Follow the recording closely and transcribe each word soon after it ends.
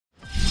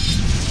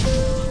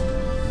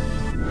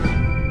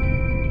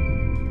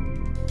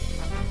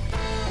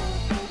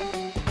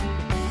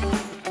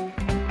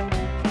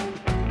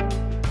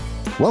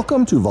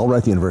Welcome to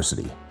Vollrath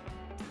University.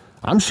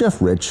 I'm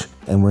Chef Rich,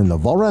 and we're in the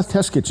Vollrath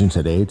Test Kitchen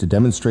today to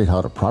demonstrate how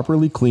to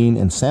properly clean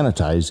and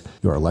sanitize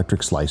your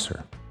electric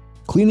slicer.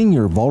 Cleaning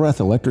your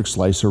Vollrath Electric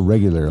Slicer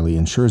regularly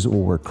ensures it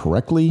will work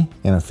correctly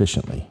and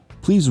efficiently.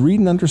 Please read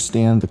and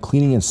understand the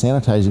cleaning and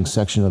sanitizing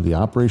section of the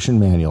operation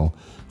manual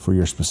for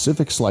your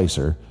specific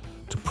slicer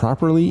to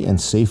properly and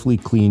safely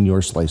clean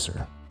your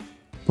slicer.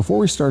 Before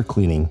we start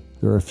cleaning,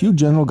 there are a few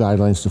general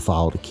guidelines to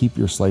follow to keep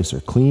your slicer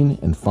clean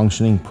and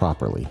functioning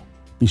properly.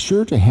 Be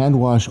sure to hand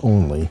wash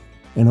only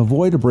and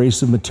avoid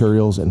abrasive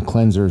materials and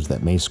cleansers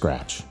that may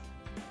scratch.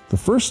 The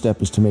first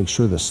step is to make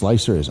sure the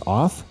slicer is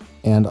off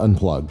and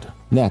unplugged.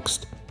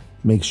 Next,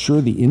 make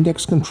sure the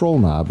index control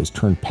knob is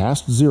turned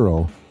past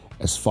zero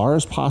as far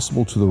as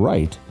possible to the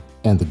right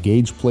and the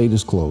gauge plate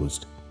is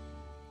closed.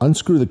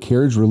 Unscrew the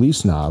carriage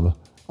release knob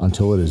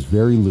until it is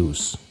very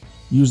loose.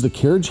 Use the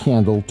carriage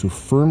handle to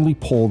firmly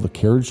pull the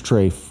carriage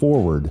tray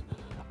forward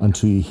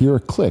until you hear a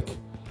click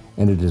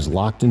and it is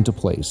locked into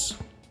place.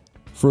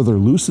 Further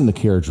loosen the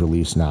carriage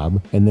release knob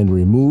and then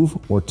remove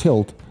or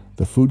tilt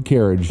the food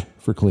carriage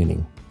for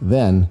cleaning.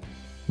 Then,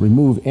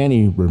 remove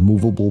any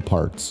removable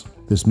parts.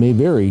 This may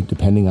vary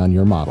depending on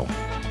your model.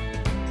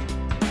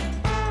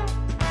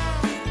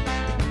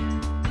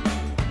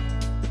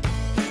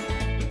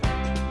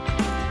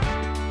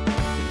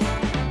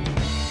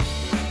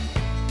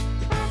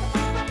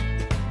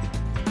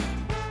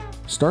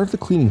 Start the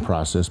cleaning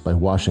process by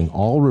washing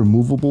all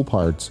removable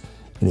parts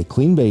in a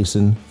clean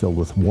basin filled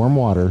with warm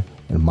water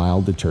and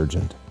mild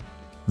detergent.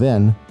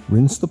 Then,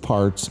 rinse the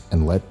parts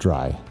and let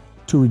dry.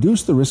 To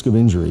reduce the risk of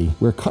injury,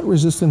 wear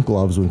cut-resistant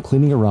gloves when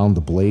cleaning around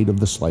the blade of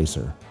the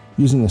slicer.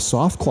 Using a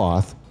soft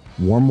cloth,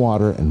 warm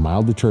water, and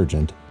mild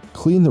detergent,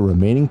 clean the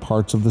remaining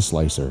parts of the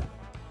slicer.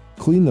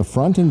 Clean the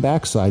front and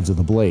back sides of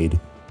the blade,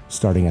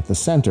 starting at the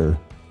center,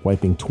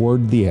 wiping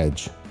toward the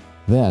edge.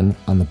 Then,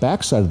 on the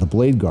back side of the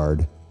blade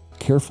guard,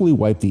 carefully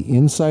wipe the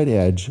inside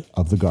edge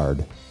of the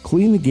guard.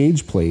 Clean the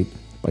gauge plate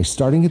by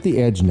starting at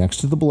the edge next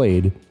to the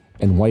blade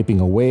and wiping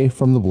away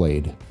from the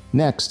blade.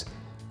 Next,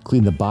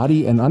 clean the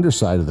body and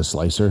underside of the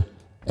slicer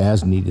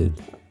as needed.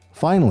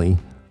 Finally,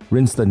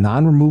 rinse the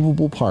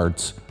non-removable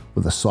parts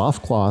with a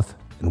soft cloth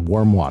and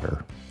warm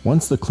water.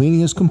 Once the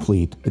cleaning is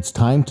complete, it's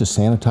time to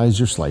sanitize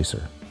your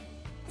slicer.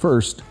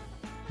 First,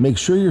 make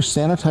sure your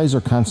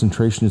sanitizer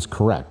concentration is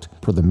correct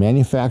per the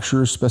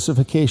manufacturer's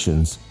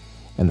specifications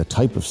and the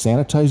type of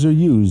sanitizer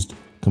used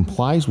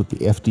complies with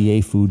the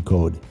FDA food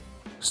code.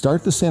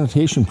 Start the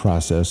sanitation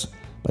process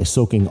by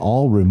soaking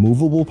all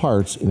removable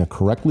parts in a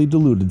correctly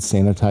diluted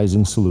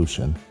sanitizing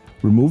solution.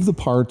 Remove the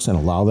parts and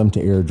allow them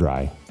to air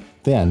dry.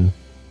 Then,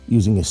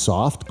 using a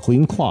soft,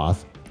 clean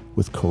cloth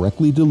with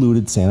correctly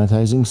diluted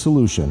sanitizing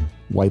solution,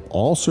 wipe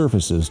all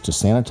surfaces to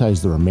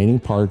sanitize the remaining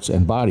parts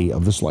and body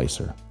of the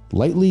slicer.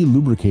 Lightly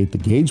lubricate the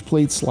gauge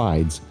plate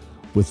slides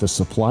with the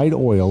supplied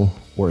oil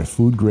or a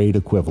food-grade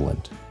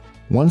equivalent.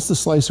 Once the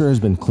slicer has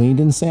been cleaned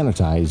and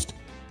sanitized,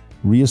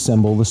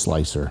 reassemble the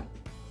slicer.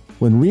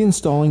 When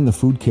reinstalling the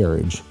food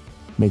carriage,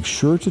 make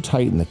sure to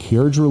tighten the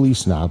carriage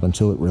release knob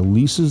until it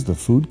releases the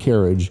food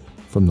carriage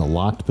from the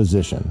locked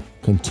position.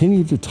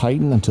 Continue to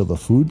tighten until the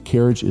food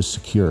carriage is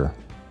secure.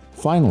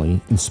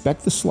 Finally,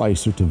 inspect the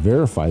slicer to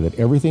verify that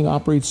everything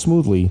operates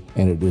smoothly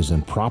and it is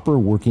in proper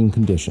working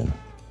condition.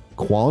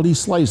 Quality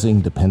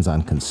slicing depends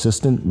on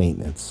consistent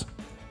maintenance.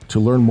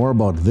 To learn more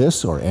about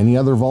this or any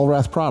other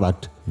Vollrath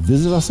product,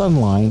 visit us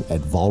online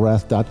at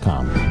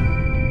vollrath.com.